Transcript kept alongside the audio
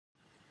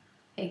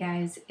Hey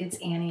guys, it's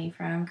Annie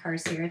from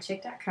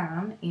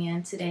CarSierraChick.com,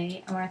 and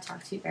today I want to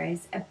talk to you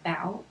guys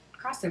about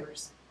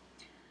crossovers.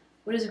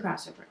 What is a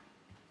crossover?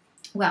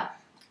 Well,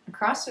 a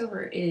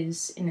crossover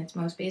is, in its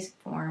most basic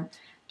form,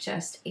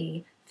 just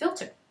a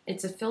filter.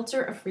 It's a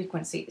filter of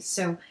frequencies.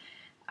 So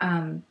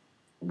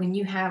when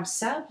you have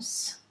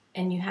subs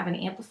and you have an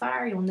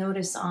amplifier, you'll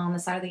notice on the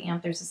side of the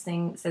amp there's this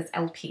thing that says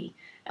LP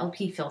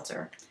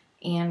filter.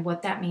 And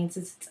what that means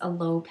is it's a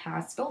low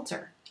pass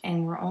filter.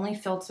 And we're only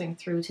filtering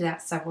through to that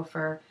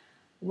subwoofer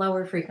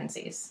lower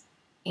frequencies.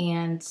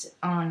 And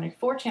on a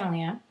 4-channel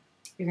amp,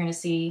 you're going to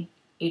see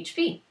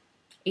HP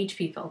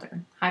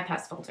filter, high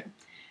pass filter.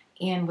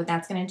 And what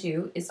that's going to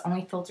do is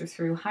only filter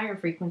through higher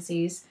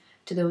frequencies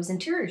to those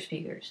interior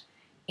speakers.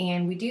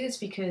 And we do this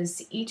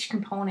because each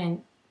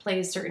component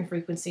plays certain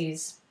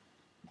frequencies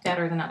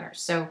better than others.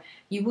 So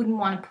you wouldn't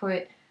want to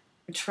put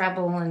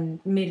treble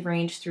and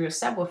mid-range through a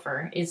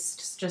subwoofer.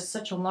 It's just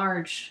such a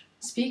large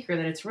speaker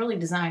that it's really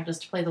designed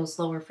just to play those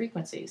lower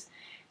frequencies.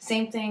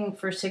 Same thing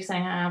for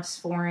 6.5s,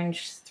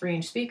 4-inch,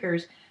 3-inch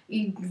speakers.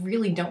 You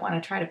really don't want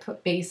to try to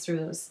put bass through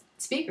those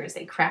speakers.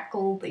 They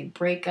crackle, they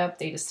break up,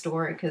 they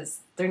distort because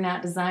they're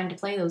not designed to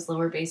play those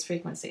lower bass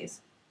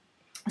frequencies.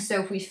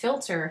 So if we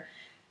filter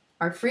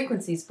our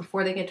frequencies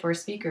before they get to our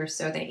speakers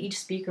so that each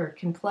speaker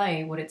can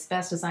play what it's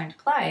best designed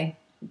to play,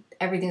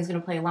 everything's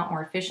going to play a lot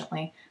more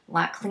efficiently, a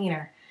lot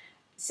cleaner.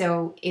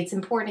 So it's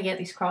important to get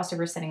these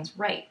crossover settings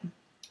right.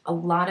 A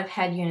lot of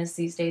head units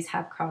these days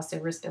have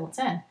crossovers built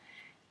in,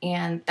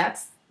 and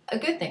that's a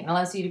good thing. It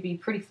allows you to be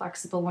pretty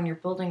flexible when you're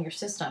building your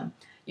system.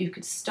 You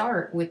could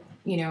start with,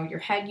 your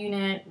head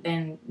unit,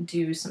 then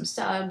do some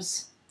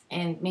subs,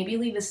 and maybe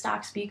leave the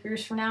stock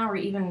speakers for now, or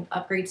even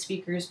upgrade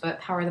speakers but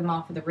power them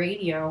off of the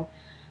radio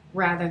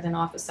rather than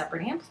off a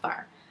separate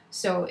amplifier.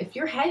 So if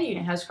your head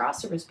unit has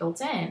crossovers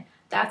built in,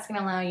 that's going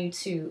to allow you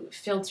to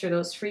filter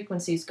those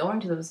frequencies going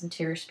to those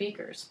interior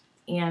speakers.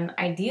 And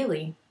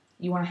ideally,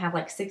 you want to have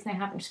like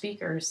 6.5-inch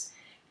speakers,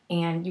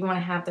 and you want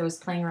to have those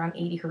playing around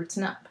 80 hertz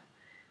and up.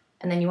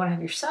 And then you want to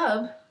have your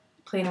sub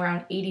playing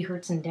around 80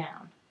 hertz and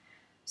down.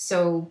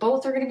 So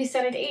both are going to be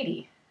set at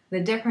 80.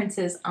 The difference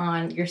is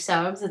on your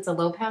subs, it's a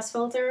low pass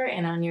filter,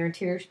 and on your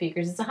interior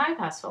speakers, it's a high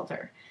pass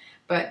filter.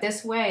 But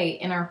this way,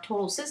 in our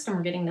total system,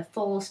 we're getting the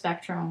full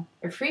spectrum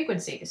of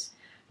frequencies.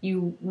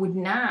 You would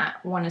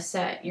not want to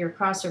set your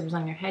crossovers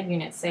on your head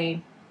unit,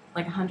 say,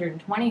 like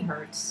 120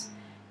 hertz,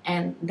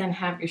 and then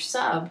have your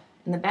sub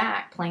in the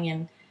back playing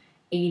in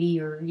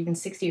 80 or even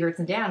 60 hertz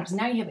and down, because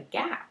now you have a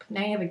gap.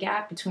 Now you have a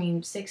gap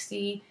between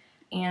 60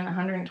 and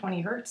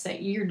 120 hertz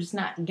that you're just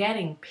not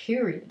getting,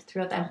 period,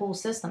 throughout that whole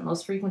system.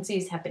 Those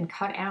frequencies have been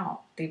cut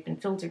out. They've been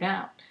filtered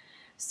out.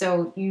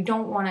 So you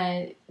don't want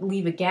to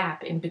leave a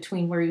gap in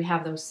between where you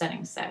have those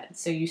settings set.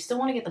 So you still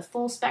want to get the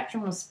full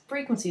spectrum of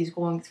frequencies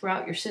going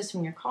throughout your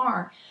system, your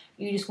car.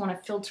 You just want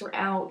to filter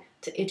out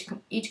to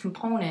each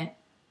component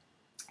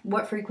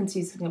what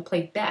frequencies are going to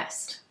play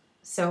best.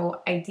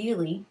 So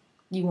ideally,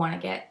 you want to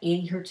get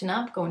 80 hertz and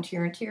up going to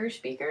your interior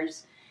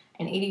speakers,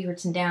 and 80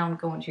 hertz and down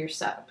going to your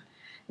sub.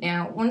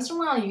 Now, once in a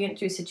while, you get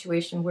into a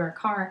situation where a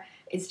car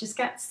it's just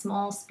got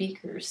small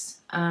speakers,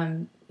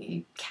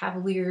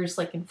 Cavaliers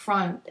like in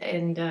front,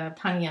 and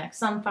Pontiac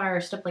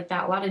Sunfire, stuff like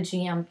that. A lot of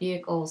GM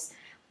vehicles,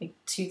 like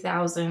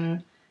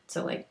 2000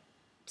 to like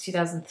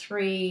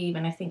 2003,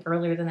 even I think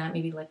earlier than that,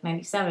 maybe like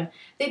 97,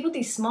 they put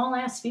these small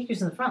ass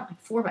speakers in the front,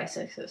 like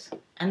 4x6s,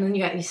 and then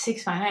you got these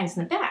 6x9s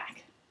in the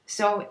back.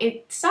 So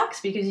it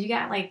sucks because you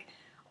got like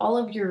all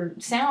of your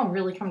sound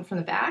really coming from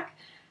the back.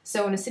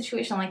 So in a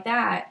situation like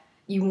that,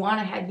 you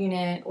want a head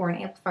unit or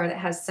an amplifier that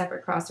has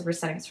separate crossover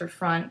settings for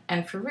front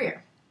and for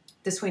rear.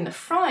 This way in the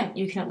front,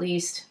 you can at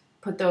least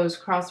put those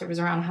crossovers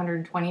around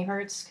 120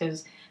 hertz,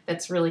 because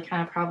that's really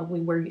kind of probably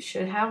where you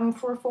should have them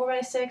for a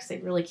 4x6. They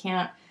really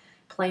can't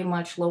play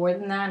much lower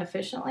than that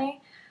efficiently.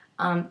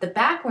 The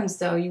back ones,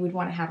 though, you would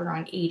want to have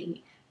around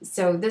 80.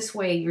 So this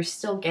way, you're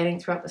still getting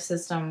throughout the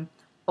system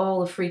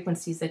all the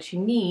frequencies that you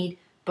need,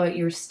 but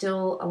you're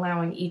still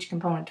allowing each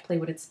component to play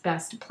what it's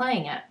best at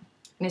playing at.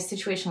 In a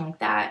situation like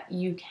that,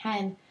 you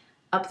can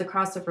up the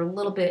crossover a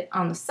little bit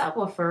on the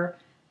subwoofer.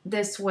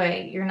 This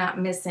way, you're not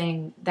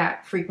missing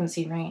that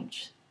frequency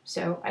range.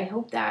 So I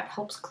hope that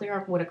helps clear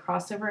up what a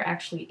crossover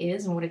actually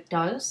is and what it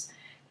does.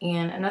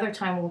 And another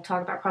time, we'll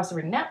talk about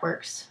crossover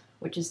networks,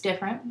 which is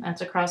different.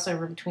 That's a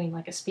crossover between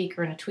like a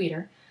speaker and a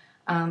tweeter.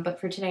 But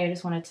for today, I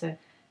just wanted to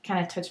kind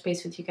of touch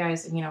base with you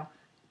guys. And,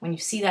 when you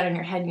see that on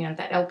your head,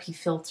 that LP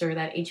filter,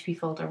 that HP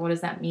filter, what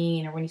does that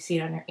mean? Or when you see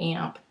it on your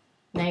amp,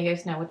 now you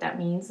guys know what that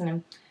means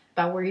and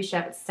about where you should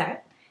have it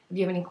set. If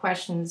you have any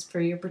questions for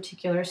your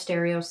particular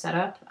stereo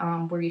setup,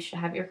 where you should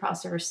have your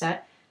crossover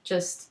set,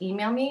 just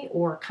email me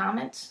or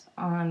comment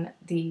on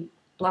the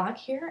blog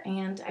here,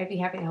 and I'd be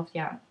happy to help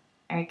you out.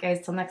 All right,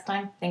 guys, till next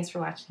time, thanks for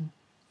watching.